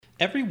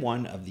Every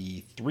one of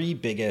the three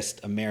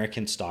biggest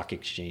American stock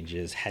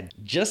exchanges had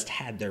just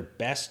had their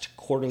best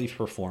quarterly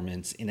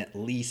performance in at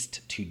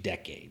least 2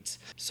 decades.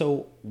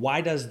 So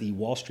why does the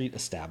Wall Street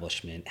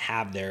establishment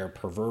have their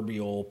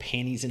proverbial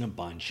panties in a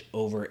bunch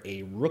over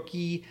a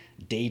rookie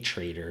day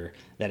trader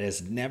that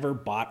has never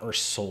bought or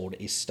sold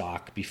a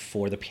stock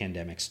before the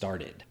pandemic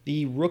started?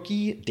 The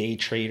rookie day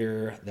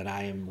trader that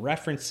I am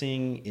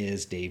referencing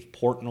is Dave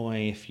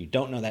Portnoy. If you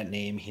don't know that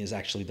name, he is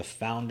actually the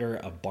founder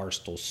of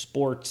Barstool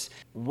Sports.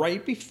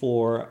 Right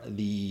before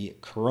the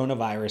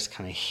coronavirus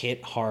kind of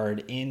hit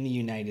hard in the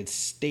United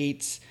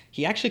States,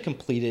 he actually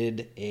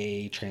completed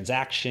a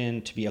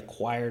transaction to be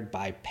acquired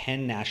by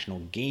Penn National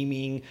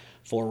Gaming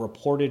for a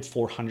reported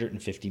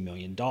 $450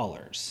 million.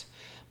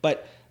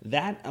 But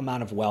that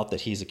amount of wealth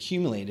that he's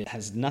accumulated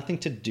has nothing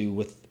to do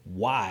with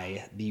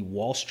why the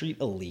Wall Street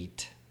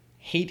elite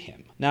hate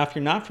him. Now, if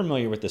you're not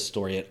familiar with this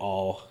story at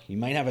all, you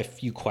might have a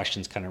few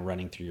questions kind of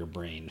running through your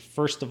brain.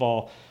 First of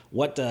all,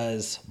 what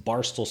does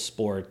Barstool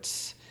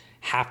Sports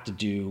have to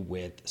do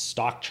with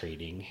stock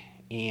trading?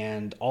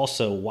 And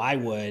also, why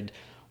would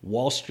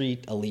Wall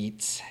Street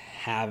elites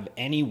have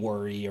any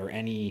worry or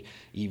any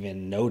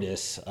even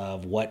notice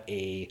of what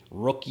a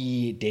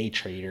rookie day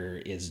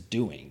trader is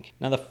doing?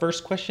 Now, the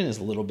first question is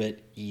a little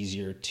bit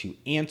easier to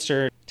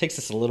answer. It takes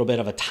us a little bit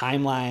of a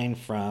timeline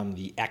from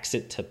the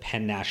exit to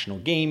Penn National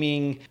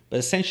Gaming. But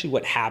essentially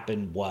what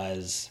happened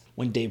was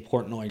when Dave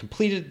Portnoy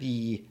completed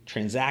the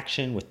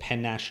transaction with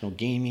Penn National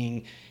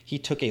Gaming, he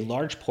took a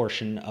large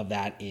portion of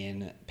that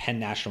in Penn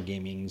National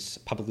Gaming's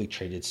publicly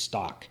traded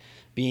stock.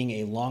 Being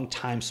a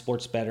longtime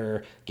sports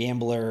bettor,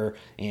 gambler,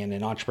 and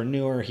an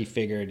entrepreneur, he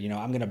figured,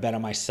 I'm going to bet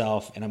on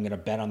myself and I'm going to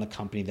bet on the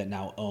company that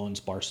now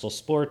owns Barstool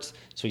Sports.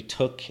 So he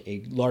took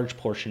a large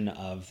portion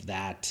of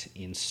that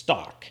in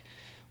stock.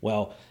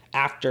 Well,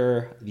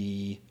 after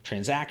the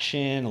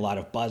transaction, a lot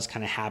of buzz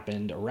kind of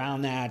happened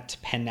around that.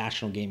 Penn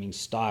National Gaming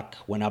stock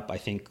went up, I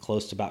think,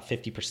 close to about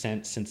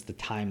 50% since the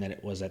time that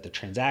it was at the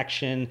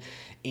transaction.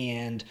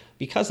 And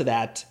because of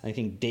that, I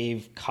think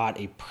Dave caught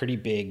a pretty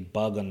big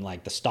bug on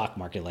the stock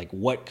market,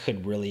 what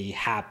could really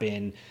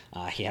happen.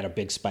 He had a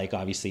big spike,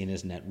 obviously, in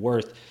his net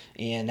worth.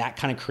 And that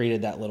kind of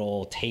created that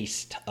little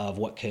taste of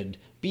what could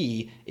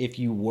be if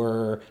you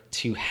were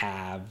to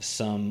have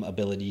some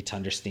ability to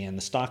understand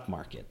the stock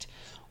market.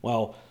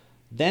 Well,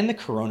 then the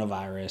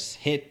coronavirus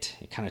hit.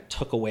 It kind of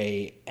took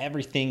away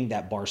everything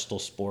that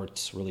Barstool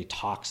Sports really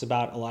talks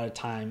about a lot of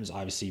times,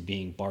 obviously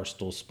being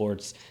Barstool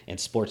Sports and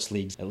sports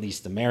leagues, at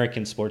least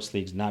American sports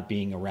leagues, not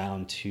being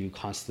around to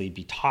constantly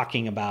be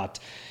talking about.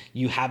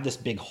 You have this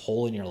big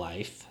hole in your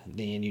life,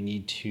 then you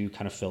need to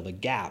kind of fill the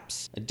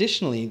gaps.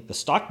 Additionally, the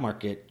stock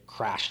market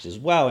crashed as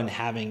well, and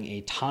having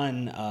a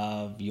ton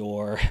of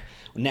your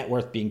net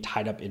worth being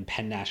tied up in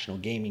Penn National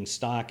Gaming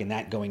stock and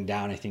that going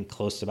down, I think,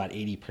 close to about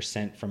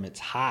 80% from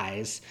its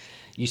highs,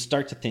 you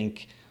start to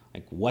think,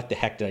 what the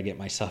heck did I get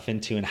myself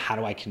into and how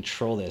do I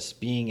control this?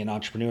 Being an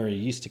entrepreneur, you're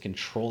used to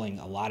controlling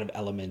a lot of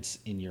elements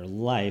in your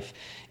life,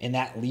 and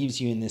that leaves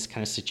you in this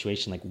kind of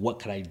situation, what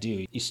could I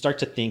do? You start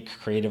to think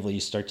creatively, you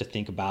start to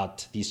think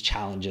about these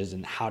challenges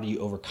and how do you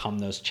overcome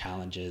those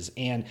challenges.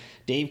 And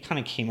Dave kind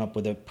of came up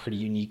with a pretty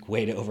unique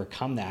way to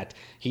overcome that.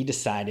 He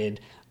decided,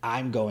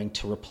 I'm going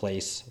to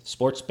replace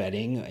sports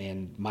betting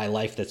and my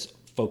life that's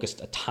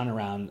focused a ton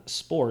around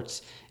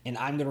sports, and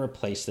I'm going to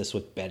replace this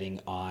with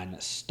betting on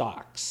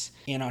stocks.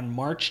 And on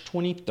March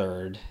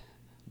 23rd,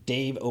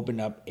 Dave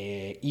opened up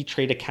an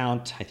E-Trade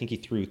account. I think he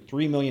threw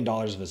 $3 million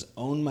of his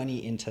own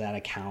money into that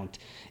account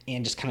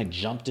and just kind of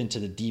jumped into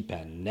the deep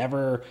end,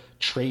 never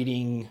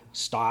trading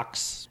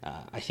stocks.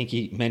 I think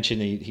he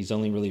mentioned he's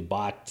only really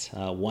bought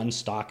one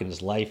stock in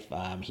his life.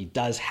 He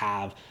does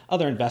have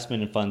other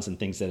investment funds and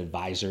things that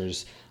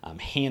advisors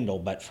handle,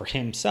 but for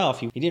himself,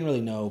 he didn't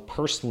really know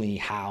personally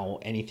how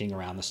anything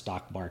around the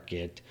stock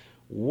market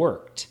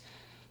worked.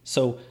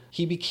 So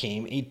he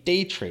became a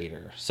day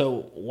trader.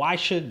 So why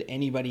should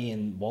anybody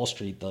in Wall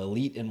Street, the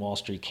elite in Wall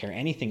Street, care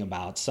anything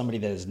about somebody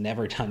that has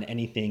never done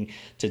anything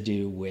to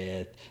do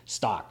with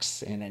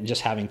stocks and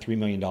just having $3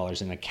 million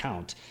in an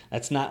account?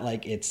 That's not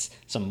like it's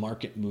some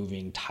market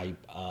moving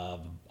type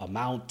of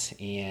amount,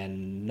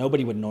 and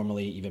nobody would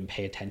normally even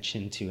pay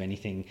attention to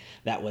anything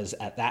that was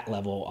at that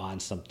level on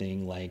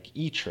something like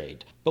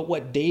E-Trade. But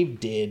what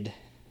Dave did,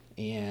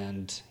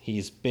 and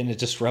he's been a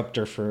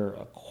disruptor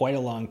for quite a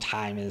long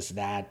time, is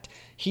that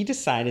he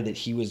decided that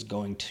he was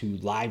going to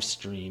live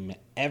stream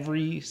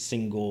every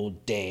single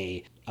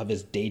day of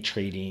his day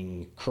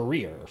trading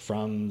career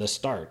from the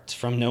start,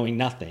 from knowing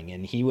nothing.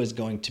 And he was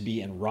going to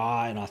be in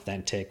raw and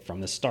authentic from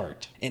the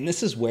start. And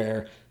this is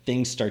where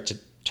things start to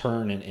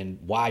turn and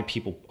why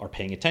people are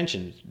paying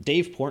attention.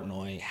 Dave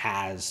Portnoy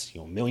has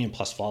 1 million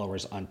plus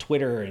followers on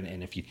Twitter.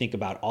 And if you think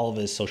about all of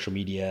his social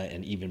media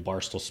and even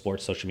Barstool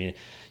Sports social media,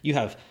 you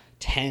have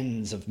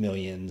tens of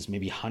millions,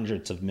 maybe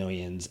hundreds of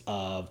millions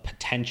of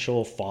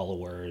potential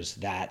followers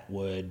that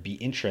would be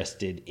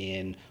interested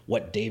in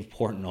what Dave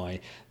Portnoy,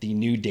 the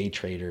new day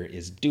trader,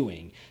 is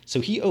doing. So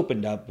he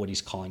opened up what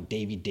he's calling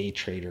Davey Day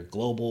Trader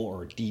Global,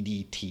 or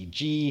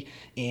DDTG,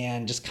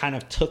 and just kind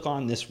of took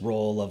on this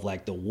role of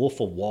like the Wolf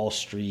of Wall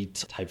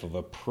Street type of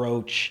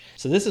approach.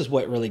 So this is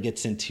what really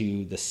gets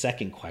into the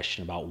second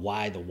question about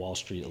why the Wall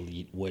Street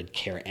elite would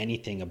care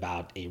anything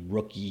about a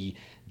rookie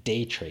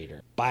day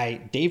trader.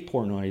 By Dave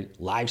Portnoy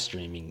live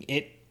streaming,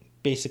 it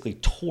basically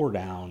tore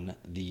down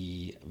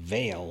the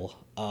veil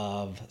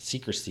of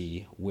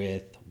secrecy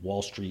with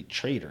Wall Street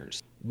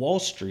traders. Wall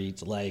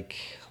Street, like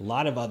a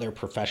lot of other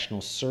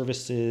professional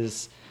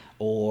services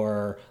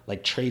or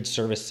like trade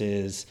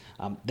services,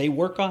 they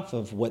work off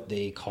of what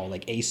they call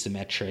like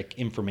asymmetric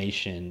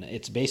information.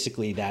 It's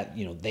basically that,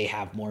 they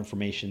have more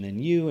information than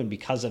you, and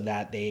because of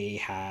that, they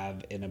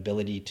have an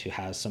ability to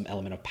have some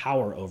element of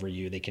power over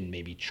you. They can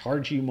maybe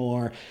charge you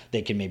more.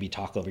 They can maybe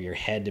talk over your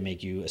head to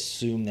make you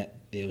assume that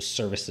those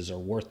services are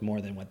worth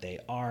more than what they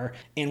are.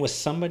 And with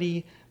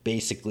somebody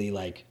basically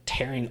like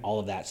tearing all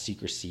of that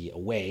secrecy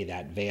away,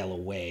 that veil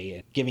away,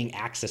 and giving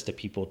access to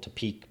people to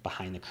peek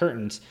behind the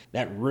curtains,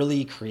 that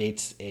really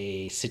creates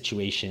a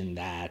situation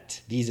that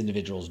these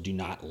individuals do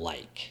not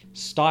like.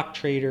 Stock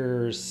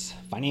traders,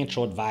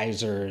 financial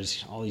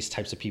advisors, all these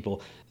types of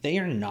people, they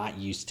are not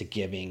used to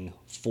giving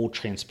full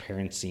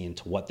transparency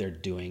into what they're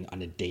doing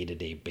on a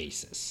day-to-day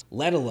basis,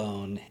 let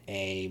alone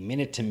a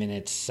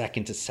minute-to-minute,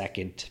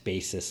 second-to-second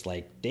basis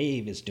like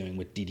Dave is doing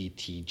with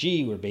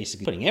DDTG. We're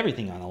basically putting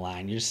everything on the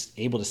line. You're just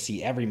able to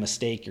see every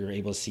mistake. You're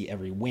able to see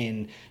every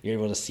win. You're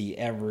able to see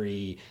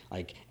every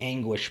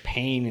anguish,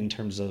 pain in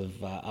terms of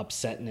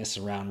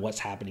upsetness around what's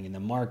happening in the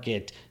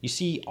market. You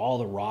see all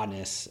the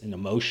rawness and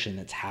emotion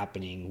that's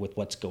happening with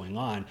what's going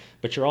on,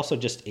 but you're also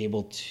just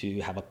able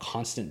to have a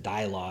constant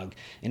dialogue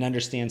and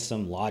understand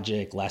some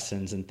logic,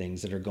 lessons, and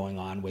things that are going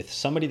on with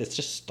somebody that's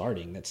just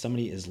starting, that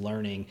somebody is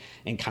learning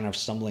and kind of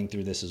stumbling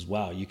through this as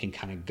well. You can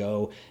kind of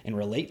go and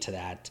relate to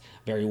that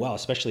very well,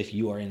 especially if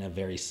you are in a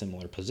very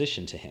similar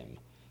position to him.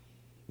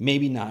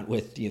 Maybe not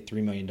with $3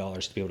 million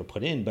to be able to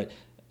put in, but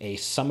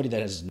somebody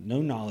that has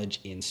no knowledge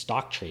in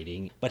stock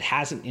trading, but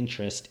has an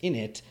interest in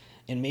it,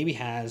 and maybe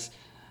has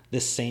the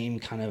same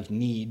kind of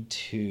need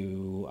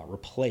to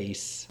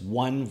replace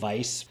one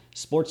vice,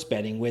 sports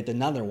betting, with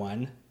another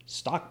one,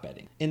 stock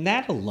betting. And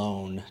that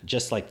alone,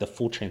 just like the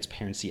full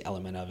transparency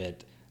element of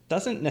it,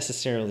 doesn't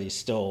necessarily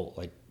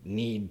still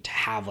need to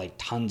have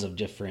tons of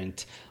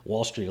different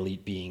Wall Street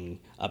elite being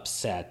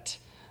upset,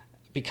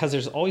 because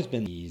there's always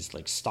been these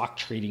stock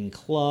trading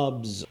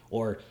clubs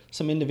or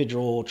some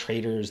individual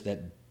traders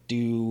that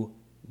do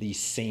the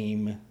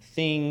same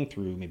thing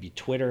through maybe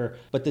Twitter.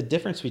 But the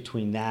difference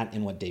between that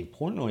and what Dave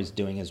Portnoy is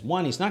doing is,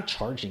 one, he's not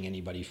charging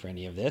anybody for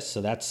any of this.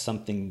 So that's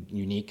something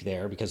unique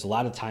there, because a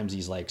lot of times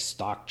these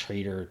stock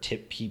trader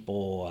tip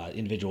people,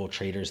 individual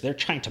traders, they're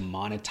trying to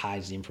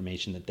monetize the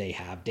information that they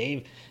have.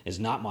 Dave is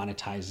not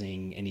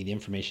monetizing any of the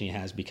information he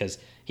has because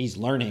he's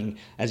learning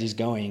as he's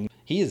going.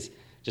 He is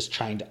just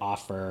trying to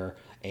offer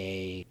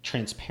a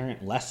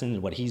transparent lesson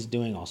in what he's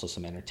doing, also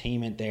some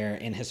entertainment there,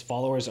 and his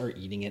followers are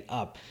eating it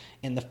up.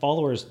 And the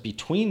followers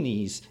between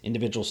these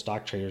individual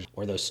stock traders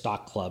or those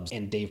stock clubs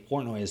and Dave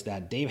Portnoy is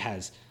that Dave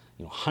has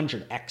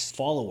 100x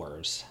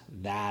followers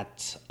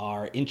that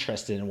are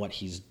interested in what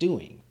he's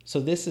doing. So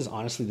this is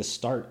honestly the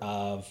start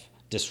of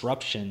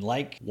disruption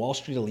like Wall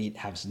Street elite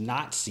has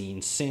not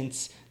seen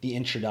since the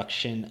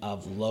introduction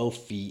of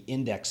low-fee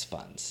index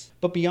funds.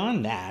 But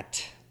beyond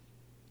that,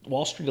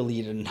 Wall Street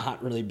elite are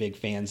not really big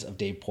fans of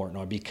Dave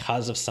Portnoy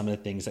because of some of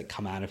the things that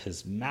come out of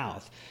his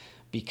mouth,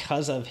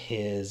 because of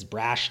his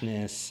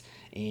brashness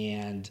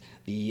and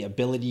the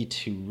ability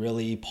to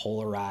really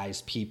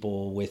polarize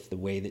people with the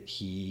way that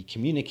he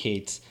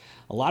communicates.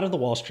 A lot of the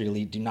Wall Street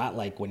elite do not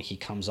like when he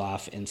comes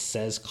off and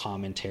says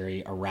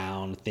commentary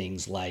around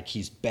things like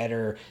he's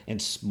better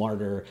and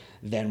smarter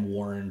than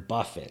Warren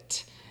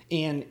Buffett.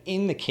 And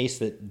in the case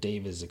that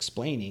Dave is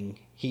explaining,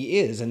 he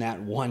is in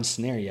that one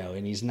scenario,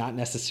 and he's not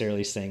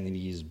necessarily saying that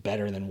he's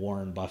better than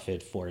Warren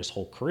Buffett for his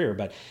whole career,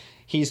 but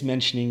he's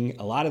mentioning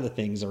a lot of the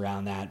things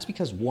around that. It's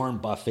because Warren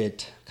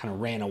Buffett kind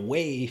of ran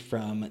away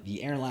from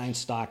the airline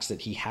stocks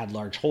that he had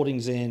large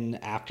holdings in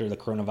after the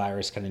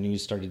coronavirus kind of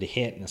news started to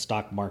hit and the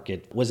stock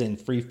market was in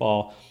free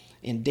fall.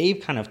 And Dave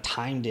kind of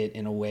timed it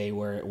in a way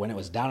where when it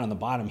was down on the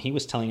bottom, he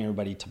was telling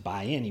everybody to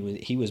buy in.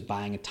 He was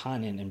buying a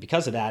ton. And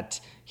because of that,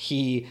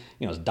 he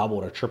has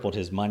doubled or tripled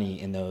his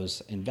money in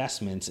those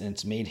investments. And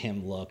it's made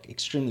him look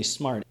extremely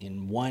smart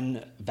in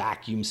one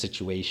vacuum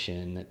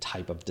situation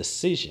type of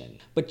decision.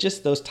 But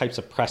just those types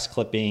of press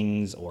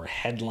clippings or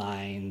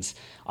headlines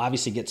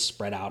obviously get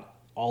spread out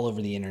all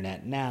over the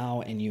internet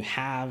now. And you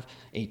have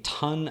a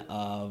ton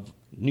of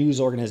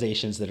news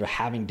organizations that are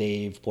having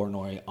Dave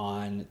Portnoy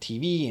on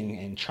TV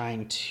and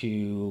trying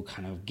to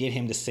kind of get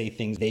him to say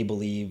things they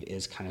believe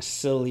is kind of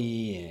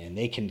silly, and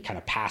they can kind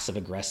of passive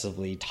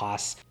aggressively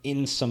toss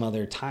in some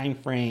other time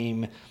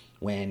frame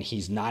when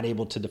he's not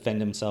able to defend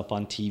himself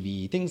on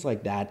TV, things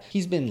like that.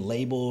 He's been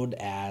labeled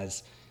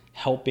as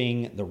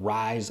helping the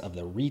rise of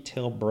the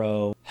retail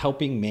bro,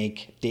 helping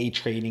make day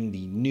trading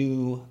the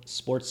new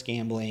sports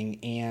gambling,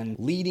 and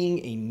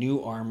leading a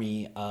new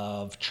army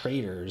of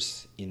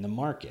traders in the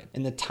market.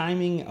 And the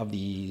timing of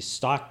the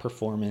stock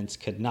performance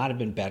could not have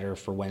been better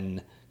for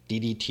when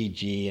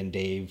DDTG and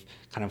Dave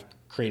kind of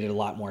created a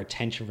lot more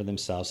attention for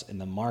themselves in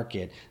the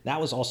market. That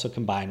was also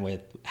combined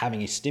with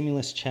having a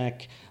stimulus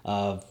check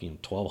of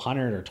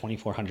 $1,200 or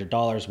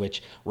 $2,400,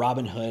 which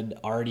Robinhood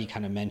already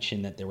kind of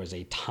mentioned that there was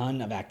a ton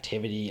of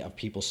activity of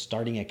people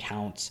starting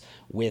accounts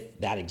with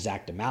that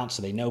exact amount.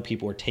 So they know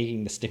people were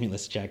taking the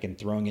stimulus check and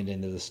throwing it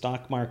into the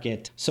stock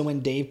market. So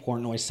when Dave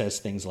Portnoy says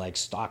things like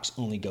stocks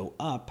only go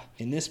up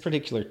in this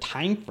particular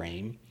time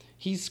frame,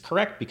 he's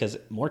correct, because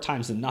more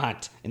times than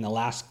not in the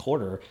last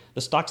quarter,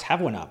 the stocks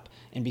have went up.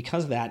 And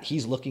because of that,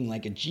 he's looking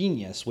like a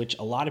genius, which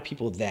a lot of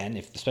people then,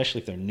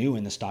 especially if they're new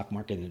in the stock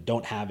market and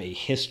don't have a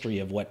history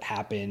of what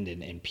happened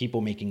and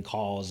people making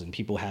calls and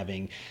people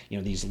having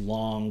these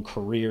long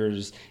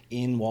careers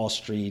in Wall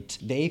Street,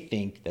 they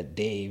think that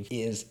Dave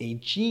is a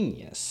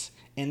genius.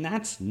 And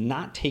that's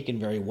not taken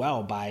very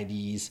well by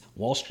these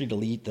Wall Street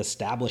elite, the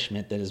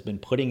establishment that has been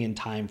putting in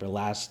time for the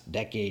last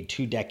decade,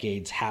 2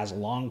 decades, has a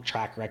long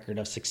track record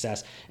of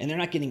success, and they're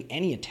not getting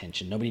any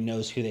attention. Nobody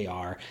knows who they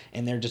are,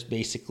 and they're just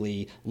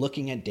basically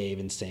looking at Dave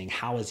and saying,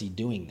 how is he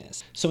doing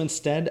this? So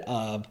instead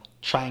of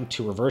trying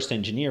to reverse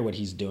engineer what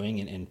he's doing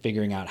and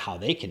figuring out how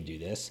they can do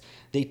this,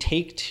 they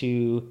take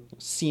to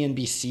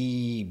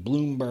CNBC,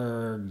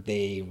 Bloomberg,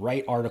 they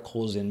write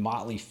articles in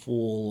Motley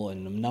Fool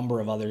and a number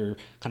of other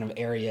kind of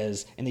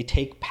areas, and they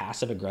take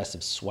passive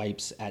aggressive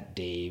swipes at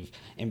Dave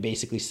and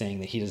basically saying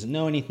that he doesn't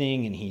know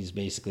anything and he's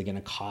basically going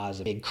to cause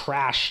a big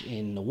crash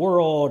in the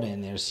world,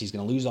 and he's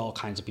going to lose all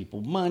kinds of people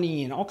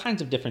money and all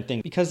kinds of different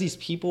things because these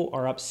people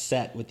are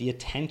upset with the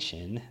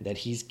attention that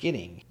he's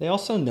getting. They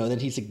also know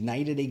that he's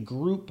ignited a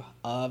group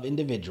of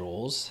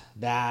individuals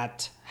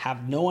that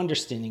have no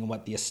understanding of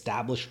what the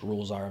established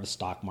rules are of the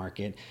stock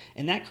market,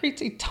 and that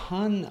creates a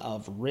ton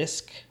of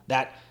risk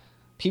that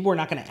people are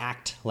not going to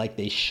act like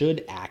they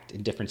should act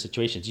in different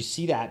situations. You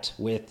see that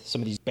with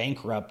some of these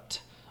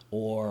bankrupt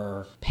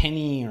or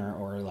penny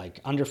or like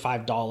under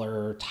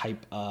 $5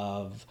 type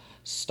of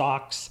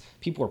stocks.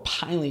 People are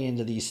piling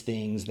into these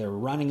things. They're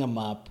running them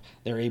up.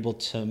 They're able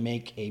to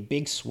make a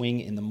big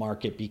swing in the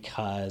market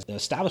because the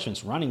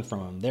establishment's running from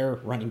them. They're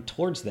running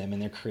towards them,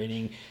 and they're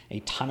creating a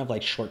ton of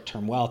like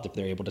short-term wealth if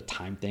they're able to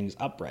time things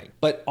up right.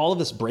 But all of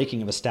this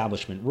breaking of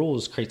establishment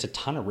rules creates a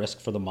ton of risk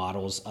for the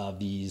models of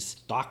these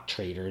stock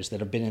traders that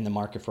have been in the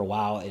market for a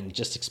while and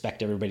just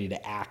expect everybody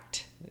to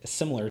act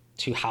similar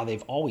to how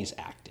they've always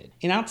acted.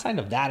 And outside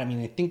of that,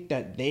 I think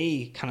that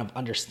they kind of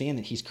understand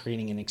that he's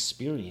creating an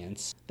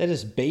experience that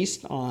is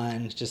based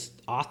on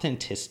just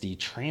authenticity,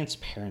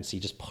 transparency,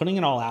 just putting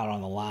it all out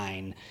on the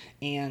line.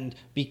 And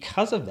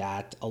because of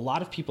that, a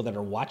lot of people that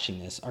are watching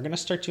this are going to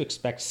start to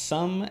expect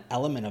some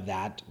element of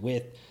that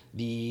with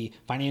the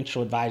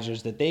financial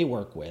advisors that they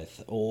work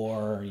with,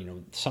 or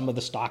some of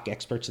the stock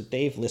experts that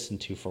they've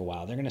listened to for a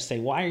while. They're going to say,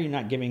 why are you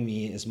not giving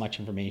me as much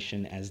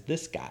information as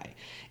this guy?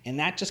 And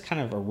that just kind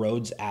of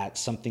erodes at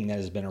something that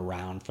has been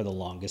around for the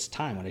longest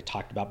time, what I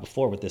talked about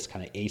before with this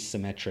kind of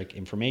asymmetric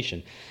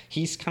information.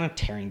 He's kind of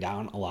tearing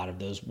down a lot of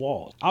those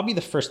walls. I'll be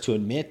the first to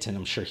admit, and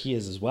I'm sure he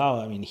is as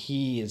well,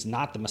 he is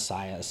not the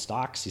messiah of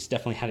stocks. He's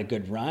definitely had a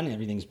good run.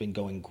 Everything's been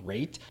going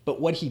great. But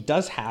what he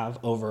does have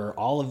over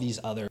all of these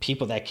other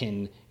people that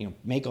can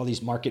make all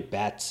these market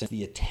bets, and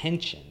the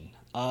attention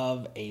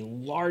of a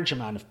large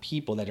amount of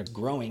people that are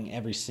growing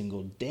every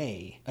single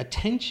day.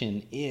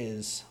 Attention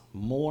is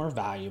more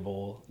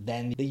valuable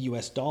than the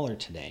US dollar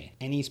today.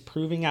 And he's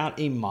proving out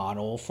a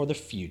model for the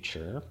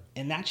future,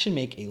 and that should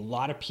make a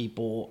lot of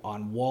people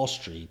on Wall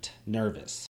Street nervous.